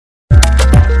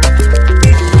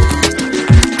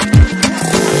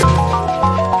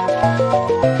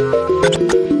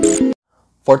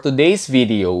For today's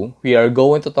video, we are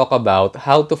going to talk about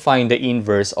how to find the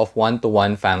inverse of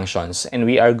one-to-one functions, and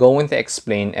we are going to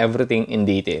explain everything in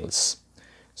details.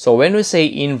 So when we say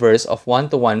inverse of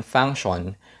one-to-one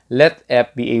function, let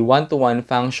f be a one-to-one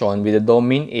function with a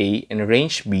domain A and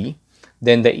range B.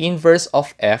 Then the inverse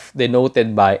of f,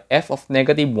 denoted by f of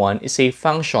 -1, is a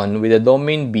function with a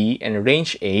domain B and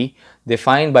range A,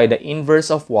 defined by the inverse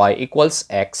of y equals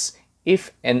x if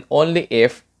and only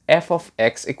if f of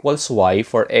x equals y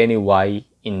for any y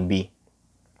in B.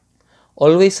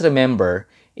 Always remember,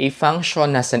 a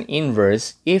function has an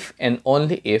inverse if and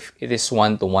only if it is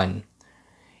one-to-one.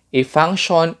 A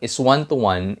function is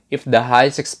one-to-one if the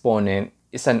highest exponent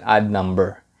is an odd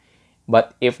number.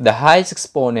 But if the highest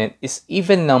exponent is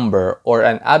even number or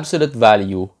an absolute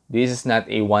value, this is not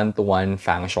a one-to-one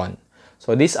function.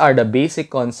 So these are the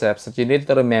basic concepts that you need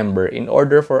to remember in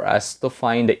order for us to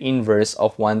find the inverse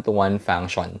of one-to-one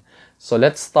function. So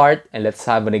let's start and let's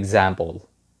have an example.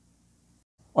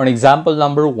 On example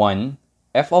number 1,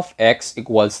 f of x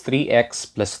equals 3x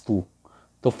plus 2.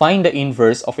 To find the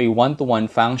inverse of a one-to-one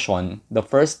function, the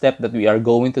first step that we are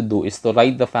going to do is to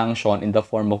write the function in the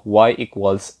form of y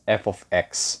equals f of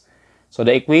x. So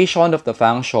the equation of the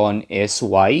function is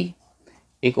y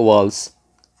equals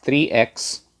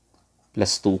 3x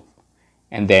plus 2.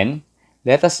 And then,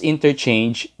 let us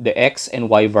interchange the x and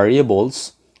y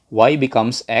variables. Y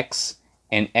becomes x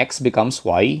and x becomes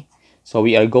y. So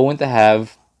we are going to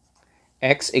have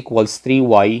x equals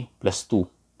 3y plus 2.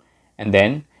 And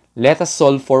then, let us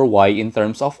solve for y in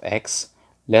terms of x.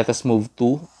 Let us move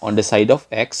 2 on the side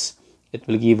of x. It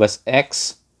will give us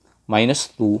x minus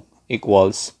 2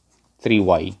 equals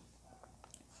 3y.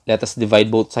 Let us divide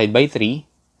both sides by 3.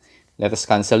 Let us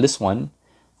cancel this one.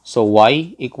 So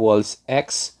y equals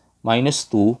x minus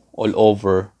 2 all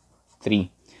over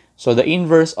 3. So the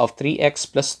inverse of 3x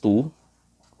plus 2,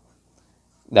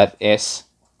 that is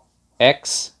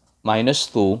x minus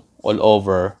 2 all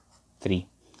over 3.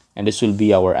 And this will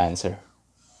be our answer.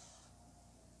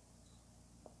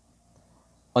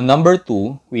 On number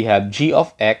 2, we have g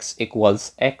of x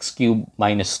equals x cubed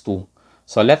minus 2.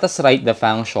 So let us write the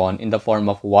function in the form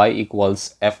of y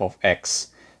equals f of x.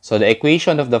 So the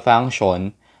equation of the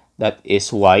function, that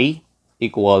is y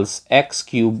equals x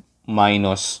cubed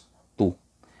minus 2.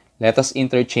 Let us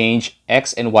interchange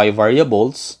x and y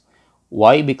variables.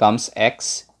 Y becomes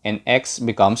x and x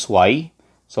becomes y.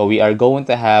 So we are going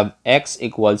to have x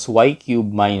equals y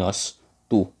cubed minus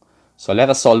 2. So let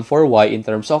us solve for y in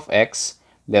terms of x.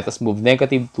 Let us move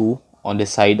 -2 on the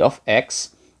side of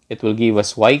x. It will give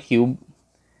us y cubed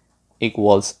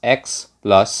equals x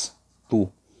plus 2.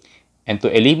 And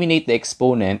to eliminate the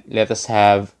exponent, let us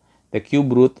have the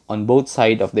cube root on both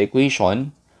sides of the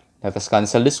equation. Let us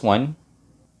cancel this one.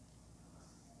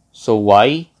 So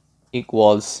y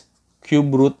equals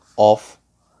cube root of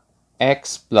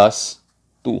x plus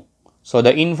 2. So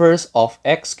the inverse of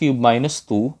x cubed minus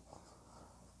 2,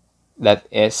 that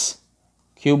is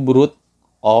cube root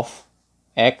of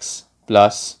x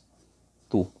plus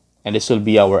 2. And this will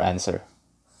be our answer.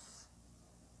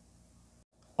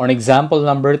 On example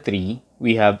number 3,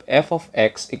 we have f of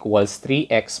x equals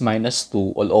 3x minus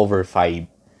 2 all over 5.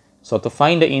 So to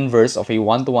find the inverse of a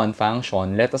one-to-one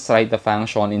function, let us write the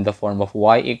function in the form of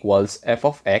y equals f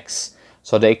of x.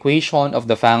 So the equation of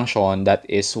the function, that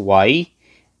is y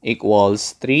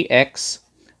equals 3x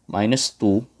minus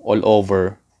 2 all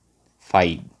over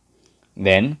 5.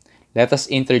 Then, let us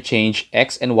interchange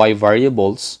x and y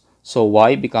variables. So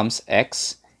y becomes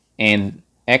x and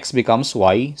x becomes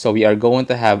y. So we are going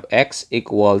to have x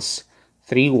equals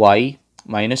 3y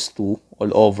minus 2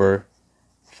 all over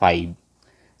 5.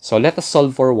 So let us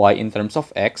solve for y in terms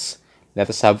of x. Let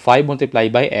us have 5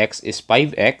 multiplied by x is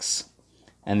 5x.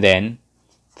 And then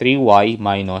 3y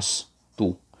minus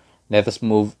 2. Let us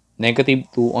move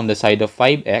 -2 on the side of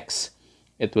 5x.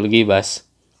 It will give us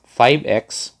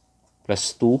 5x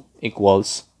plus 2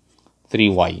 equals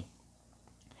 3y.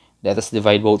 Let us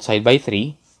divide both sides by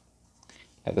 3.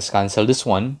 Let us cancel this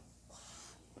one.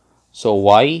 So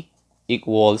y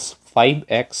equals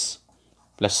 5x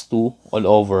plus 2 all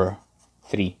over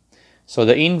 3. So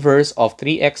the inverse of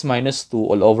 3x minus 2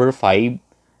 all over 5,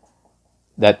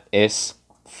 that is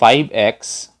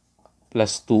 5x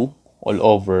plus 2 all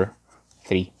over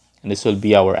 3. And this will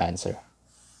be our answer.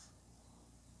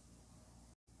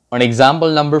 On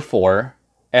example number 4,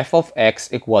 f of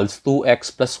x equals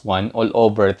 2x plus 1 all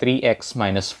over 3x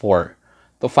minus 4.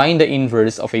 To find the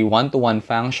inverse of a one-to-one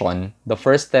function, the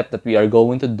first step that we are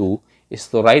going to do is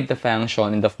to write the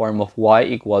function in the form of y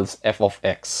equals f of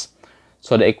x.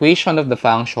 So the equation of the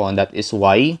function, that is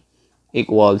y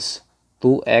equals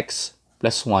 2x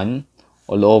plus 1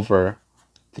 all over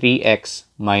 3x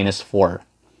minus 4.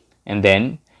 And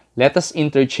then, let us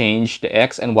interchange the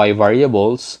x and y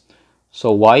variables.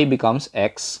 So y becomes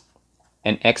x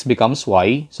and x becomes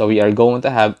y. So we are going to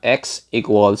have x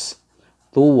equals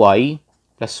 2y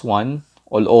plus 1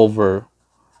 all over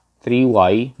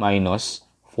 3y minus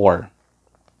 4.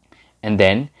 And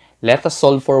then, let us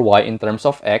solve for y in terms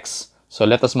of x. So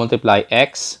let us multiply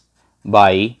x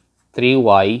by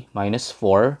 3y minus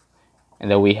 4.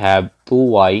 And then we have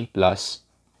 2y plus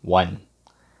 1.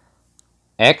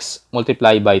 X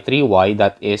multiplied by 3y,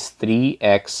 that is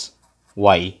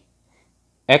 3xy.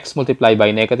 X multiplied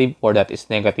by negative 4, that is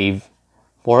negative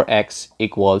 4x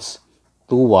equals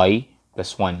 2y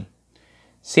plus 1.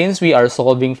 Since we are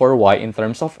solving for y in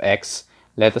terms of x,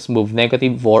 let us move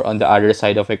negative 4 on the other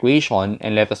side of equation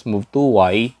and let us move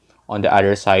 2y on the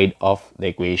other side of the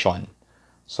equation.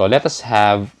 So let us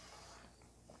have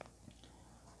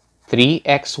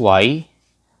 3xy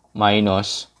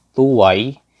minus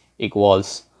 2y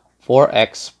equals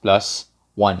 4x plus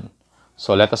 1.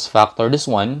 So let us factor this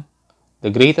one. The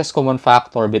greatest common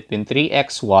factor between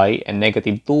 3xy and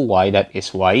negative 2y, that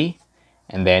is y.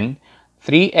 And then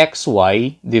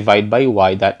 3xy divided by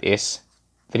y, that is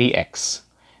 3x.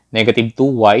 Negative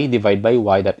 2y divided by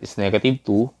y, that is negative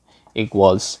 2,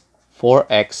 equals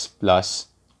 4x plus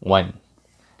 1.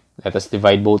 Let us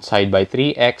divide both sides by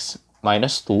 3x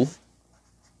minus 2.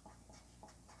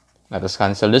 Let us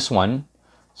cancel this one.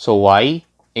 So y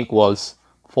equals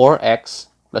 4x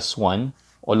plus 1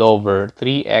 all over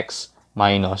 3x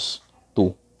minus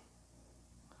 2.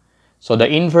 So the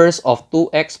inverse of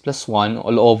 2x plus 1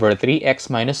 all over 3x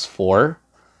minus 4,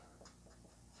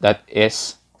 that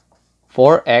is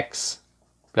 4x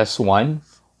plus 1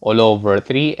 all over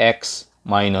 3x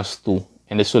minus 2.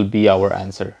 And this will be our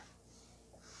answer.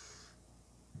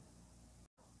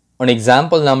 On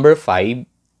example number 5,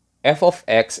 f of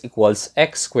x equals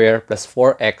x squared plus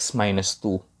 4x minus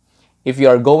 2. If you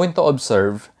are going to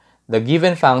observe, the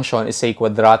given function is a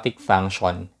quadratic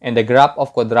function, and the graph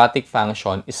of quadratic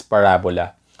function is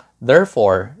parabola.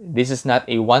 Therefore, this is not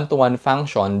a one-to-one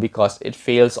function because it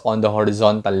fails on the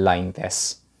horizontal line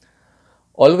test.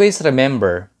 Always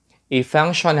remember, a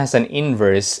function has an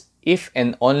inverse if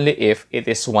and only if it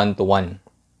is one-to-one.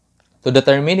 To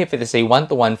determine if it is a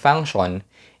one-to-one function,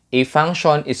 a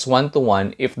function is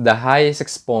one-to-one if the highest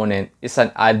exponent is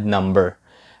an odd number.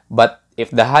 But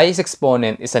if the highest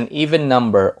exponent is an even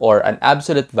number or an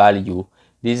absolute value,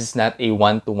 this is not a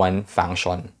one-to-one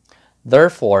function.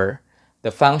 Therefore,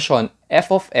 the function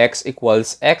f of x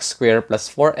equals x squared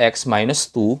plus 4x minus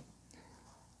 2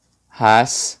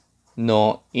 has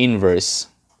no inverse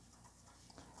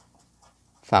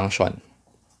function.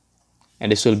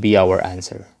 And this will be our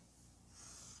answer.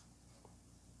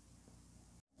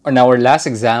 On our last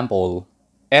example,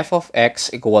 f of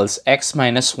x equals x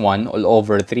minus 1 all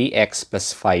over 3x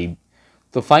plus 5.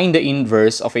 To find the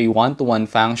inverse of a one-to-one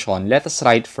function, let us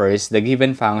write first the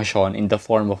given function in the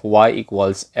form of y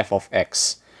equals f of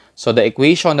x. So the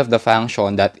equation of the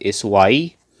function, that is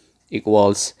y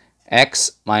equals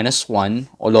x minus 1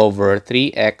 all over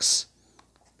 3x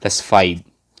plus 5.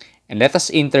 And let us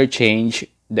interchange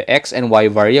the x and y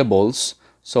variables.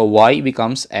 So y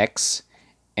becomes x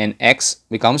and x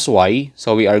becomes y.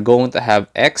 So we are going to have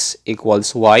x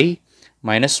equals y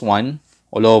minus 1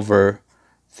 all over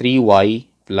 3y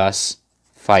plus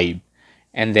 5.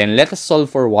 And then let us solve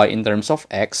for y in terms of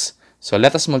x. So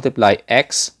let us multiply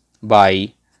x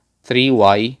by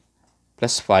 3y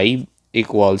plus 5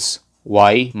 equals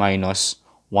y minus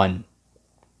 1.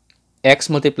 X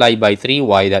multiplied by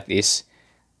 3y, that is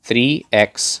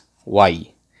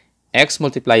 3xy. X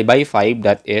multiplied by 5,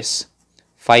 that is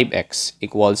 5x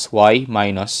equals y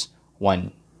minus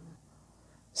 1.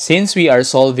 Since we are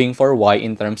solving for y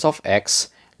in terms of x,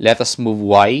 let us move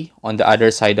y on the other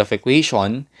side of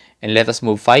equation and let us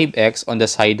move 5x on the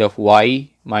side of y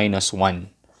minus 1.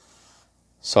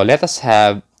 So let us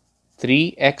have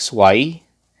 3xy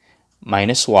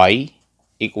minus y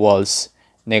equals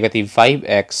negative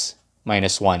 5x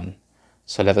minus 1.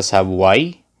 So let us have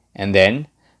y and then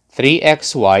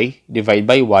 3xy divided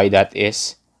by y, that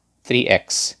is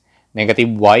 3x. Negative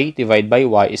y divided by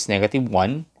y is negative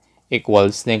 1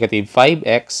 equals negative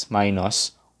 5x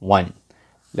minus 1.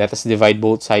 Let us divide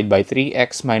both sides by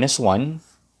 3x minus 1.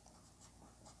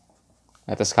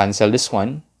 Let us cancel this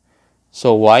one.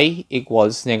 So y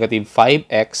equals negative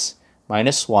 5x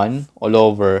minus 1 all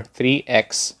over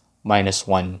 3x minus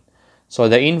 1. So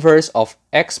the inverse of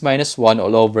x minus 1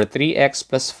 all over 3x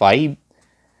plus 5,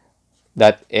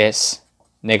 that is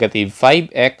negative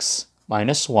 5x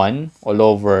minus 1 all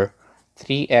over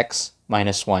 3x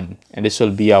minus 1. And this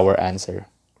will be our answer.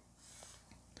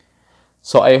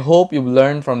 So I hope you've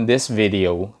learned from this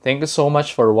video. Thank you so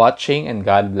much for watching and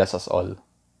God bless us all.